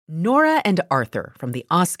Nora and Arthur from the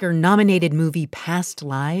Oscar-nominated movie Past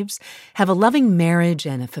Lives have a loving marriage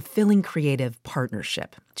and a fulfilling creative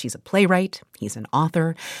partnership. She's a playwright, he's an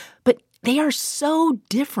author, but they are so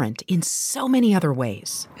different in so many other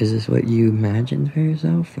ways. Is this what you imagined for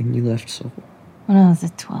yourself when you left Seoul? When I was a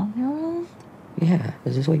 12-year-old? Yeah,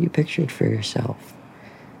 is this what you pictured for yourself?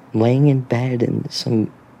 Laying in bed in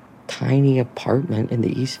some tiny apartment in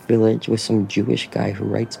the East Village with some Jewish guy who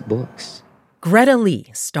writes books. Greta Lee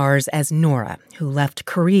stars as Nora, who left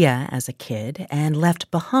Korea as a kid and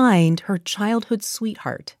left behind her childhood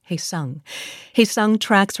sweetheart, Hae-sung. Hae-sung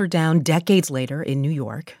tracks her down decades later in New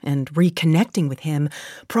York, and reconnecting with him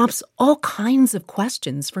prompts all kinds of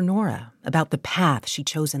questions for Nora about the path she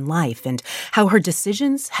chose in life and how her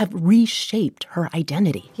decisions have reshaped her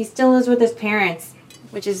identity. He still lives with his parents,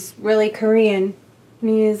 which is really Korean. And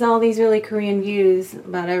he has all these really Korean views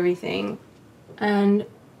about everything. And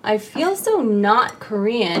I feel so not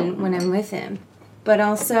Korean when I'm with him, but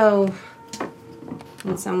also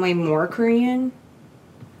in some way more Korean.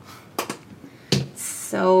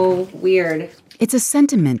 So weird. It's a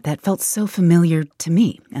sentiment that felt so familiar to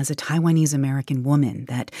me as a Taiwanese American woman,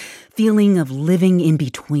 that feeling of living in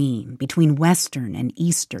between Western and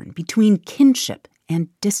Eastern, between kinship and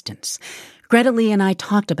distance. Greta Lee and I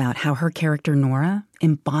talked about how her character Nora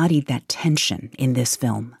embodied that tension in this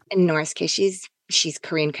film. In Nora's case, she's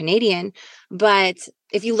Korean Canadian, but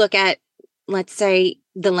if you look at, let's say,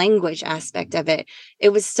 the language aspect of it, it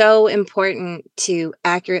was so important to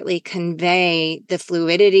accurately convey the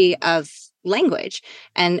fluidity of language.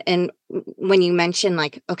 And when you mention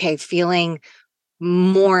like, okay, feeling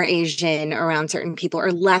more Asian around certain people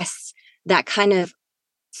or less, that kind of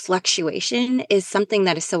fluctuation is something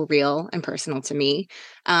that is so real and personal to me.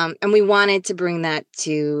 And we wanted to bring that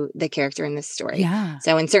to the character in this story. Yeah.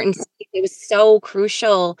 So in certain scenes, it was so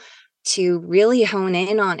crucial to really hone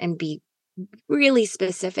in on and be really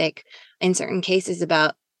specific in certain cases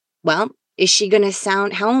about, well, is she going to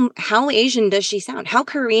sound, how Asian does she sound? How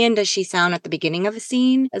Korean does she sound at the beginning of a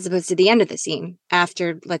scene as opposed to the end of the scene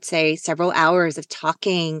after, let's say, several hours of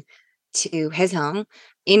talking to Hae-sung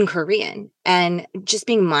in Korean, and just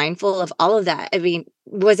being mindful of all of that. I mean,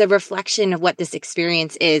 was a reflection of what this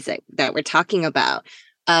experience is that we're talking about,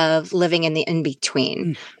 of living in the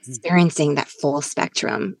in-between, experiencing that full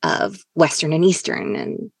spectrum of Western and Eastern.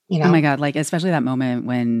 And, you know. Oh my God, like especially that moment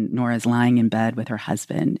when Nora's lying in bed with her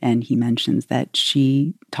husband and he mentions that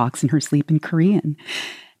she talks in her sleep in Korean.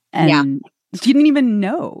 And she didn't even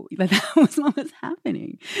know that was what was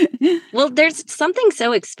happening. Well, there's something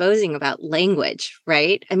so exposing about language,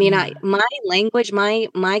 right? I mean, my language, my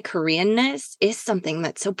Koreanness is something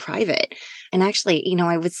that's so private. And actually, you know,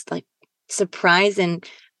 I was like surprised and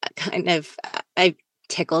kind of I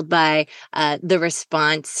tickled by the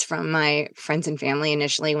response from my friends and family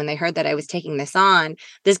initially when they heard that I was taking this on.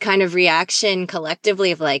 This kind of reaction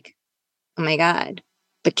collectively of like, oh my God,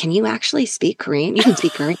 but can you actually speak Korean? You can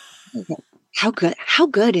speak Korean. How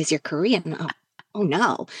good is your Korean? Oh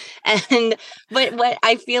no. But what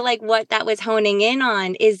I feel like what that was honing in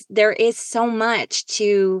on is there is so much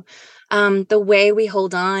to the way we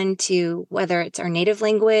hold on to, whether it's our native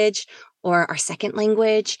language or our second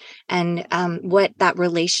language, and what that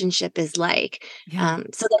relationship is like.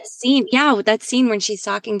 So that scene when she's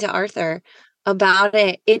talking to Arthur about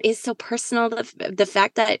it is so personal. The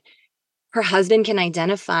fact that her husband can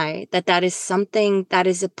identify that is something, that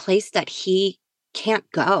is a place that he can't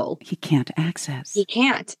go. He can't access. He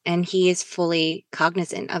can't. And he is fully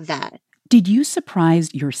cognizant of that. Did you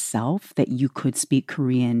surprise yourself that you could speak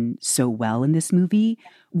Korean so well in this movie?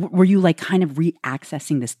 Were you like kind of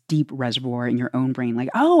re-accessing this deep reservoir in your own brain? Like,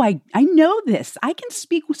 oh, I know this. I can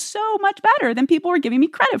speak so much better than people were giving me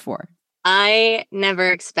credit for. I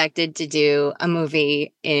never expected to do a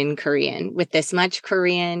movie in Korean with this much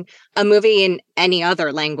Korean, a movie in any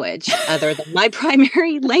other language other than my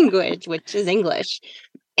primary language, which is English.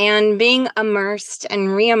 And being immersed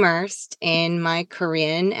and re-immersed in my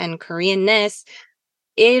Korean and Koreanness,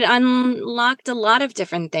 it unlocked a lot of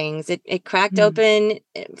different things. It cracked open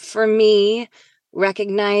for me,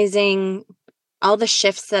 recognizing all the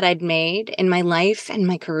shifts that I'd made in my life and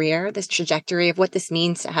my career, this trajectory of what this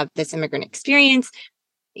means to have this immigrant experience.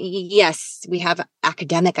 Yes, we have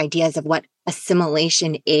academic ideas of what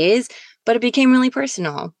assimilation is, but it became really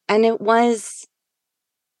personal. And it was,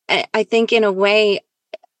 I think in a way,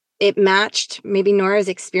 it matched maybe Nora's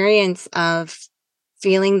experience of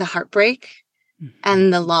feeling the heartbreak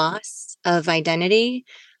and the loss of identity,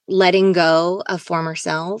 letting go of former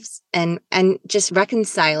selves, and just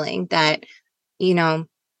reconciling that, you know,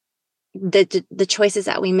 the choices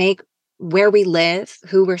that we make, where we live,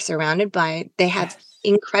 who we're surrounded by, they have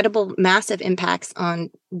incredible, massive impacts on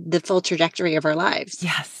the full trajectory of our lives.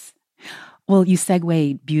 Yes. Well, you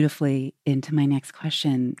segue beautifully into my next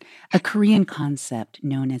question. A Korean concept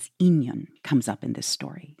known as inyon comes up in this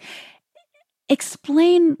story.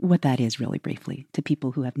 Explain what that is really briefly to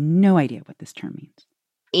people who have no idea what this term means.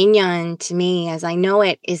 Inyan, to me, as I know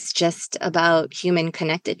it, is just about human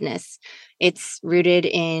connectedness. It's rooted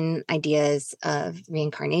in ideas of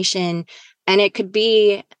reincarnation, and it could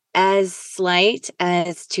be as slight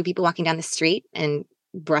as two people walking down the street and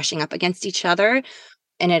brushing up against each other.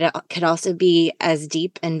 And it could also be as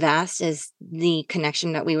deep and vast as the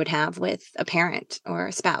connection that we would have with a parent or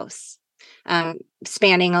a spouse,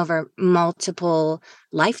 spanning over multiple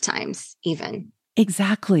lifetimes, even.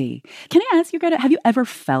 Exactly. Can I ask you, Greta, have you ever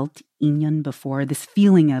felt inyon before? This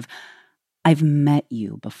feeling of, I've met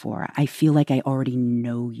you before. I feel like I already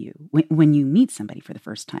know you when you meet somebody for the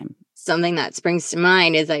first time. Something that springs to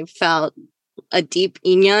mind is I felt a deep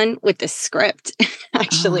inyon with the script,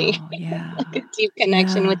 actually. Oh, yeah. Like a deep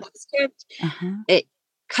connection with the script. Uh-huh. It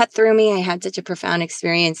cut through me. I had such a profound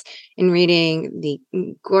experience in reading the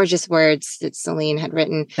gorgeous words that Celine had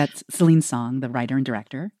written. That's Celine Song, the writer and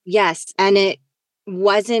director. Yes. And it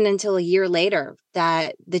wasn't until a year later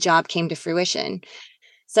that the job came to fruition.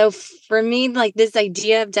 So for me, like this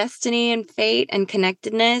idea of destiny and fate and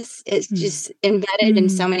connectedness is just embedded in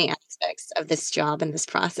so many aspects of this job and this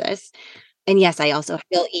process. And yes, I also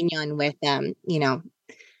feel inyon with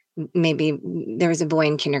maybe there was a boy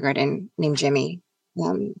in kindergarten named Jimmy.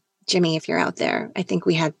 Jimmy, if you're out there, I think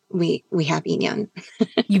we have inyon.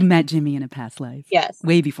 You've met Jimmy in a past life. Yes.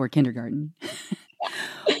 Way before kindergarten.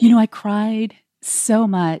 I cried so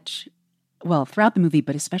much, well, throughout the movie,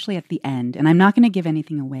 but especially at the end. And I'm not going to give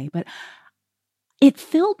anything away, but it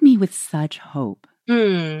filled me with such hope,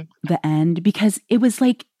 the end, because it was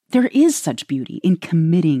like, there is such beauty in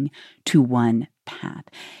committing to one path.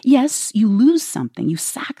 Yes, you lose something, you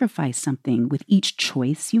sacrifice something with each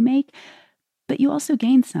choice you make, but you also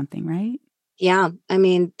gain something, right? Yeah. I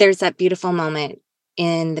mean, there's that beautiful moment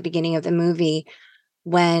in the beginning of the movie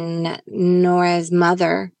when Nora's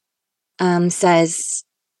mother says,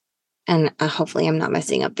 and hopefully I'm not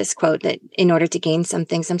messing up this quote, that in order to gain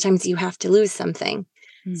something, sometimes you have to lose something.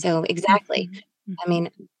 Mm-hmm. So exactly. Mm-hmm. I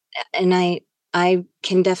mean, and I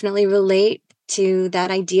can definitely relate to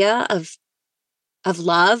that idea of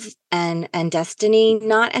love and destiny,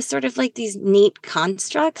 not as sort of like these neat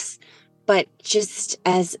constructs, but just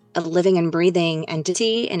as a living and breathing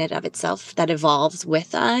entity in and of itself that evolves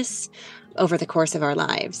with us over the course of our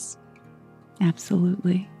lives.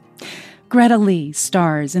 Absolutely. Greta Lee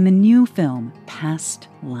stars in the new film, Past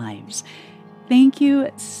Lives. Thank you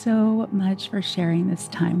so much for sharing this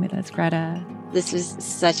time with us, Greta. This was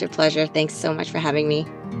such a pleasure. Thanks so much for having me.